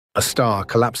A star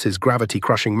collapses, gravity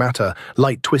crushing matter,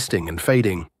 light twisting and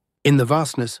fading. In the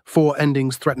vastness, 4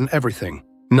 endings threaten everything.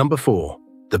 Number 4.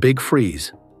 The Big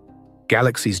Freeze.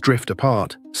 Galaxies drift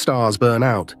apart, stars burn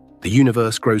out, the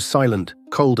universe grows silent,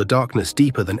 colder darkness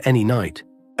deeper than any night.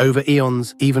 Over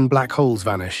eons, even black holes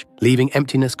vanish, leaving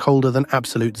emptiness colder than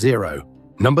absolute zero.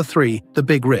 Number 3. The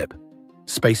Big Rip.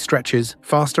 Space stretches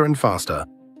faster and faster.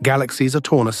 Galaxies are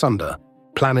torn asunder.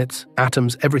 Planets,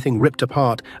 atoms, everything ripped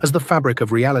apart as the fabric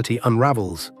of reality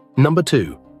unravels. Number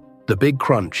 2. The Big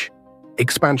Crunch.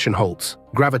 Expansion halts,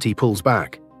 gravity pulls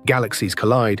back. Galaxies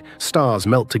collide, stars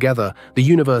melt together, the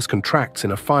universe contracts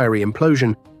in a fiery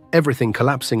implosion, everything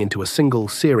collapsing into a single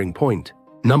searing point.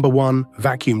 Number 1.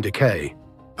 Vacuum Decay.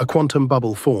 A quantum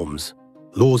bubble forms.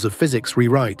 Laws of physics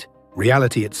rewrite.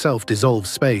 Reality itself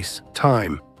dissolves space,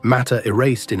 time, matter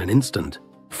erased in an instant.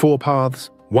 4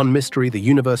 paths, 1 mystery, the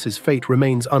universe's fate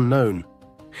remains unknown.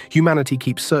 Humanity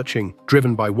keeps searching,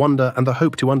 driven by wonder and the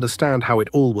hope to understand how it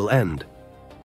all will end.